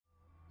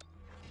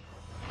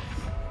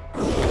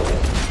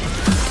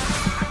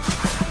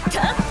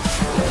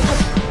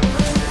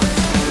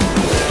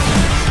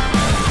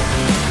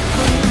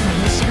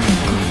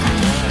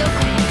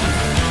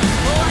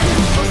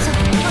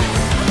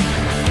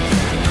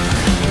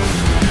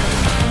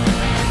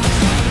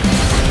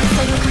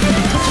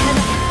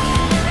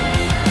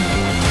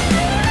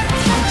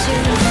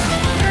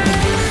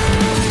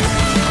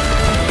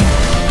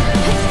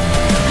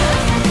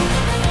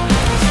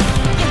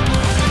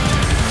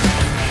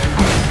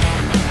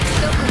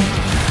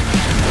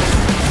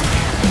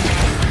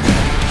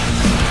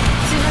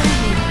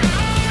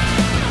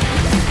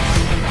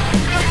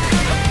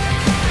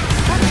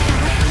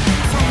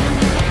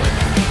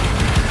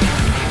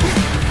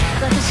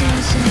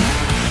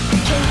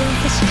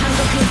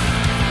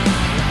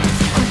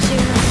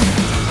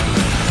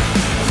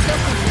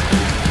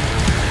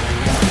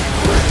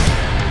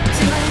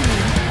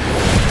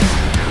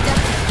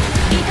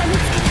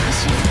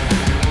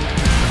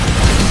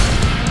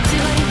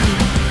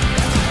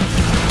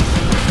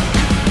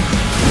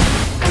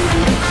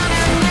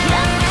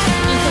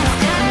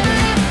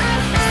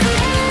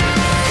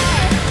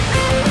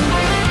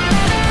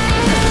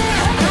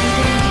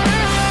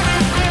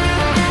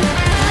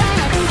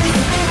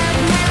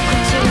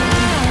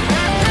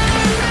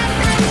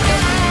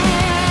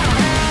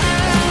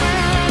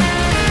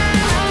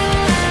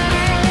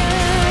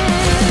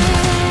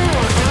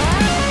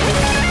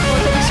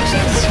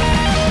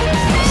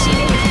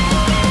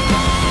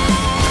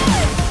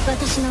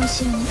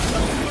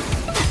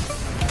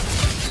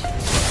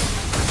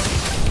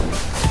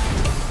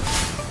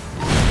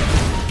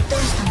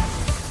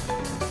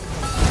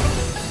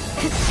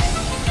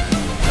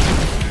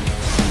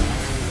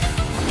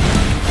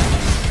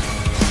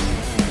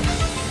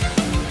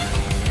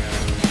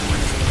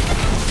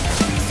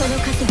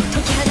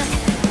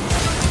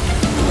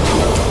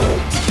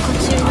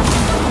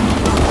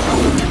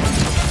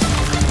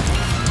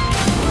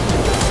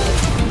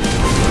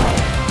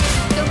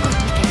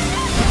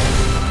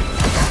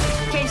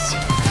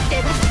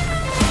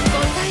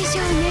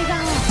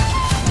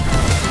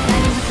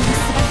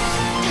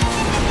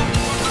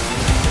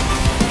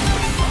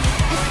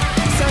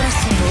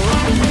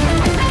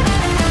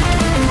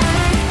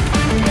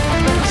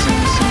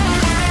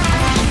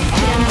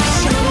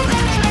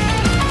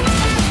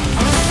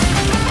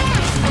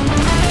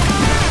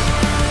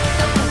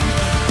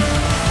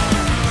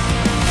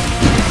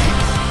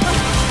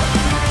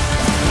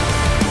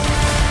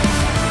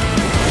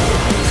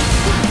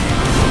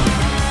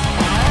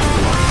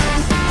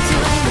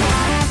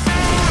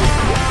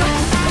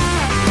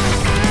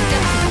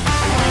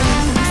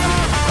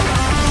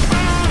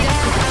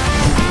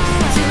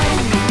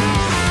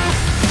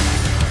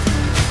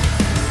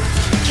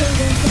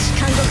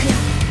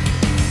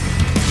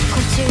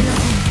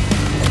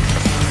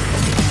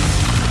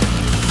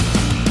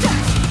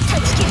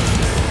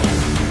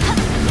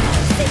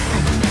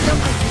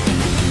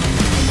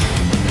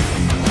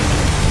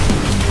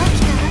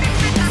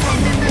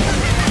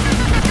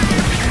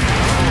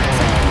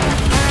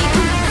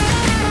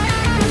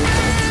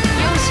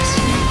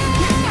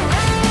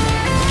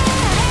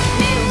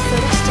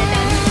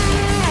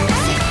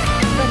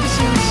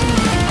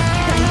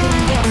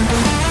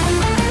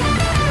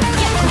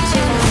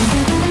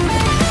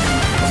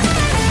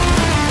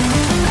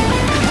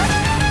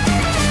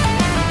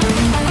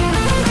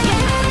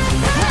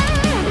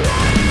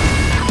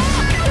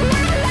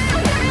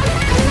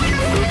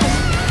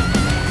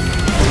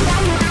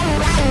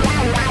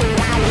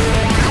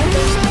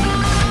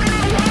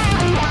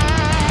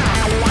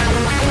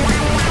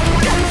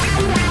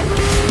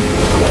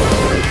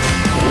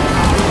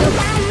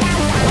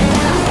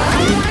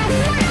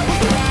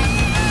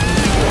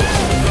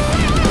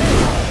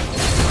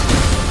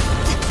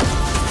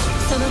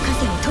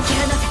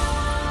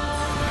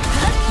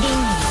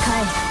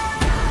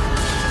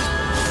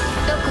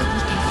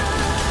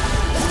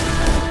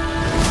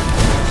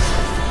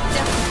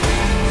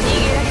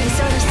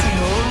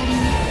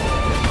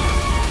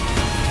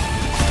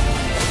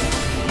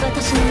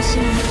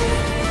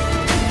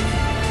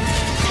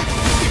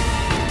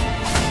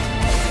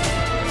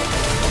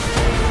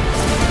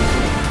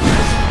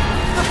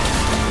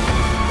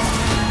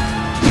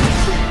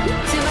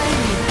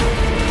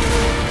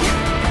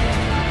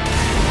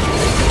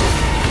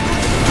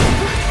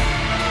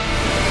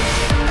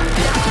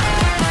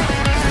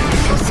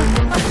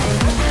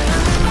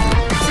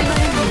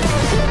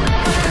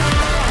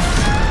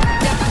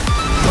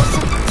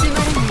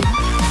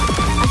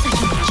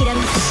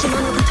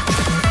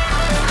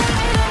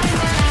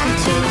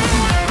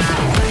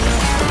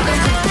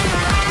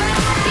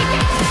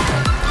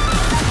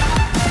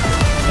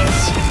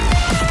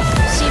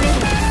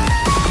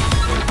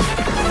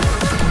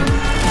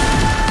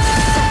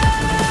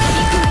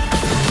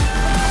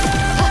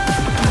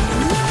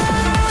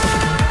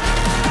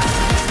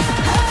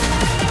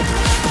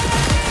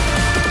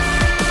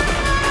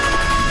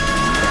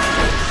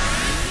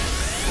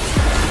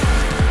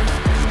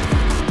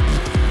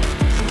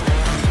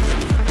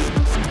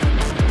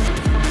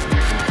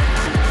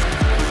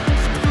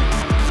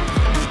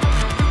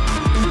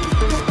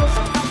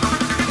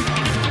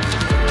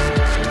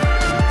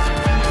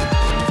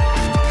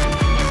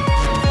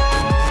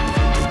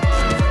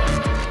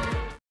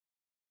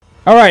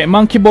Alright,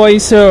 Monkey Boy,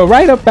 so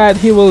right up bat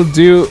he will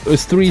do a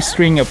 3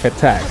 string of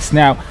attacks.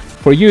 Now,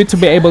 for you to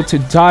be able to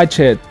dodge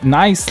it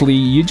nicely,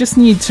 you just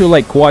need to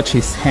like watch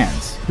his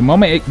hands. The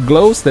moment it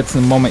glows, that's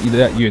the moment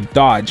that you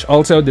dodge.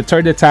 Also, the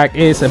third attack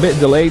is a bit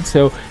delayed,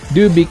 so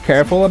do be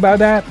careful about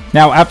that.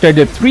 Now, after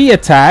the 3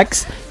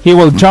 attacks, he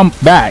will jump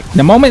back.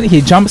 The moment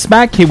he jumps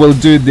back, he will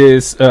do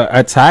this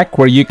attack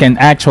where you can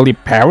actually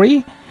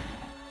parry.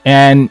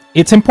 And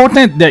it's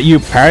important that you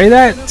parry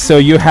that so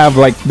you have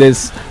like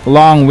this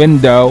long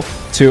window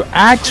to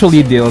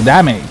actually deal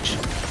damage.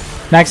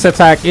 Next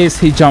attack is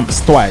he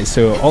jumps twice,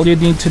 so all you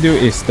need to do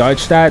is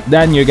dodge that,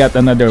 then you get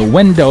another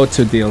window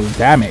to deal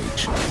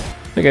damage.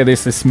 Look at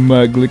this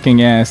smug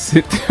looking ass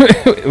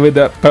with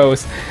that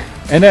pose.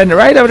 And then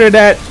right after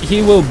that,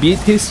 he will beat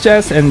his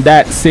chest, and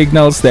that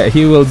signals that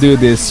he will do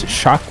this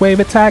shockwave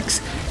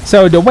attacks.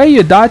 So the way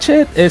you dodge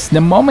it is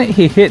the moment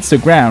he hits the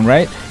ground,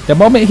 right? The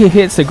moment he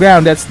hits the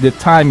ground, that's the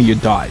time you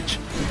dodge.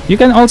 You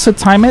can also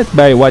time it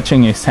by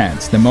watching his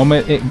hands. The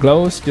moment it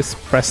glows, just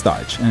press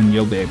dodge and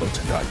you'll be able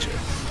to dodge it.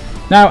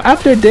 Now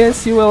after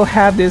this, you will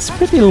have this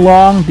pretty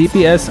long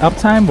DPS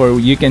uptime where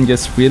you can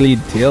just really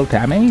deal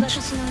damage.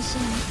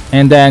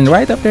 And then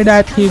right after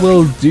that, he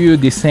will do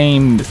the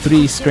same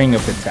 3 string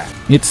of attack.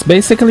 It's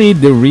basically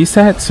the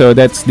reset, so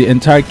that's the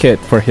entire kit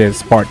for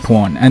his part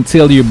 1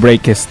 until you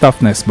break his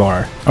toughness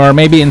bar. Or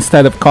maybe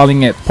instead of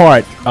calling it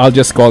part, I'll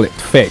just call it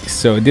phase.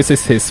 So this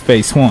is his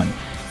phase 1.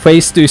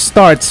 Phase 2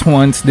 starts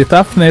once the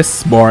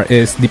toughness bar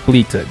is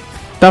depleted.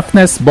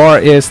 Toughness bar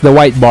is the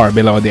white bar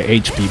below the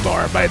HP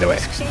bar, by the way.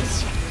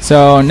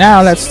 So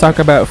now let's talk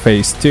about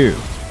phase 2.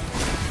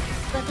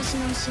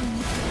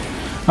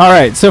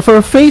 Alright, so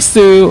for phase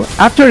 2,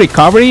 after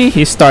recovery,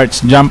 he starts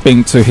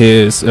jumping to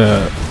his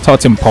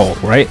totem pole,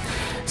 right?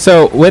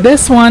 So with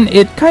this one,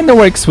 it kind of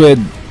works with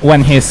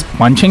when he's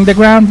punching the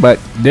ground, but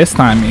this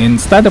time,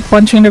 instead of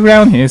punching the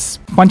ground, he's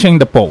punching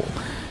the pole.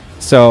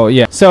 So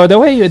yeah, so the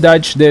way you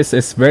dodge this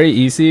is very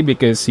easy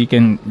because you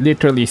can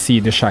literally see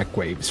the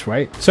shockwaves,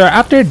 right? So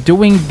after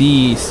doing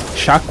the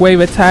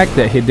shockwave attack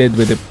that he did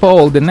with the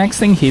pole, the next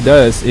thing he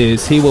does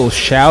is he will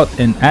shout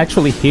and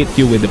actually hit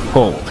you with the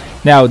pole.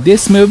 Now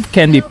this move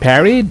can be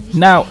parried.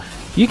 Now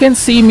you can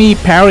see me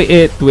parry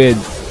it with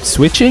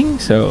switching,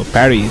 so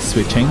parry is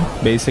switching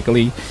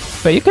basically,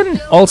 but you can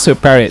also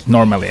parry it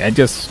normally. I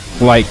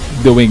just like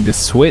doing the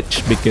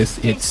switch because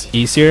it's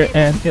easier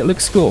and it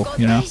looks cool,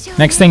 you know.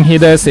 Next thing he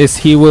does is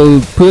he will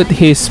put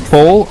his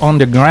pole on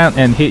the ground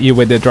and hit you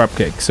with the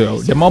dropkick.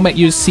 So the moment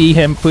you see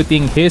him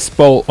putting his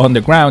pole on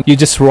the ground, you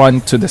just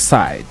run to the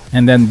side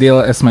and then deal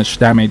as much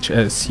damage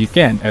as you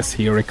can as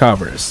he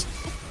recovers.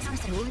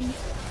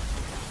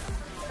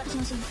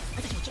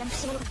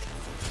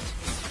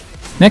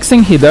 Next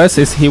thing he does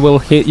is he will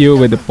hit you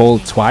with the pole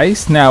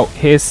twice. Now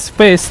his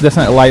fist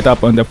doesn't light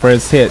up on the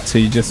first hit, so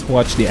you just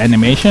watch the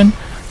animation,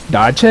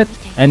 dodge it,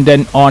 and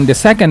then on the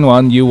second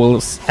one you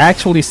will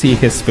actually see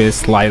his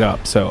fist light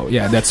up. So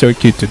yeah, that's your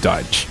cue to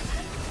dodge.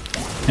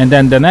 And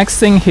then the next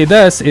thing he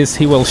does is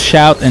he will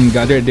shout and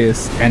gather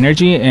this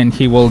energy and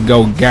he will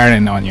go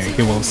Garen on you.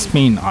 He will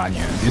spin on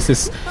you. This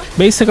is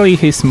basically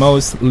his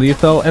most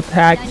lethal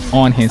attack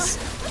on his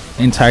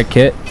entire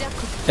kit.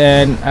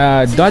 And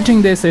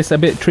dodging this is a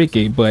bit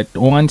tricky, but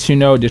once you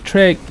know the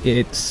trick,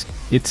 it's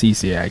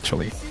easy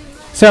actually.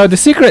 So the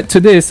secret to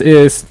this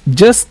is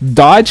just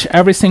dodge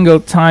every single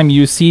time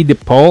you see the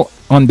pole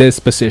on this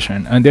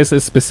position. On this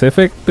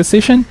specific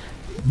position,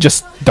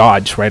 just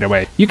dodge right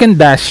away. You can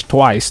dash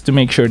twice to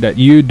make sure that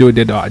you do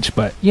the dodge,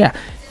 but yeah,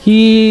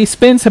 he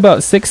spins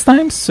about 6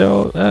 times,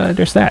 so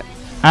there's that.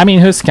 I mean,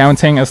 who's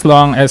counting? As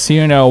long as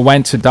you know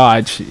when to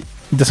dodge,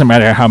 it doesn't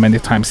matter how many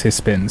times he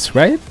spins,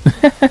 right?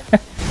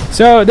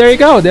 So there you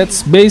go,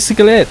 that's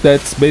basically it.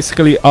 That's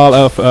basically all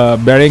of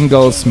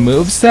Beringal's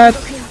moveset.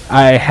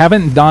 I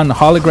haven't done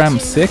Hologram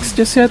 6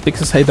 just yet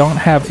because I don't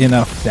have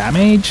enough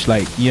damage.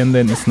 Like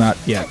Yinlin is not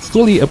yet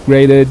fully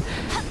upgraded.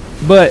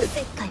 But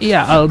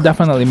yeah, I'll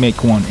definitely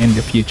make one in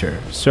the future.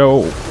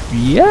 So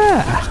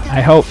yeah, I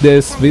hope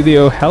this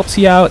video helps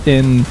you out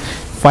in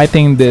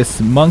fighting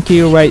this monkey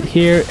right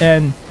here.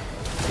 And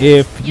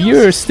if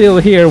you're still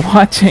here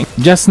watching,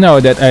 just know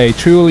that I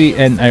truly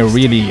and I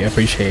really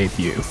appreciate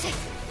you.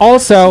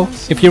 Also,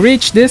 if you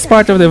reach this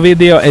part of the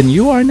video and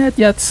you are not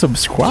yet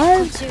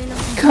subscribed,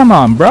 come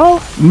on bro,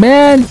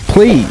 man,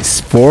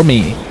 please, for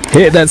me,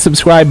 hit that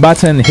subscribe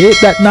button, hit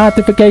that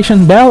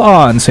notification bell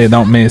on so you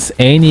don't miss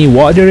any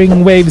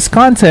Wuthering Waves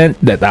content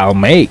that I'll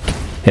make.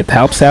 It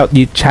helps out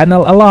the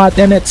channel a lot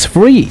and it's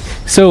free,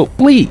 so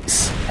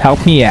please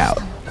help me out.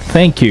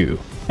 Thank you,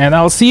 and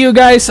I'll see you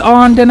guys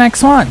on the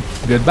next one.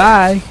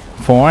 Goodbye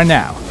for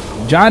now.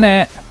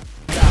 Johnny.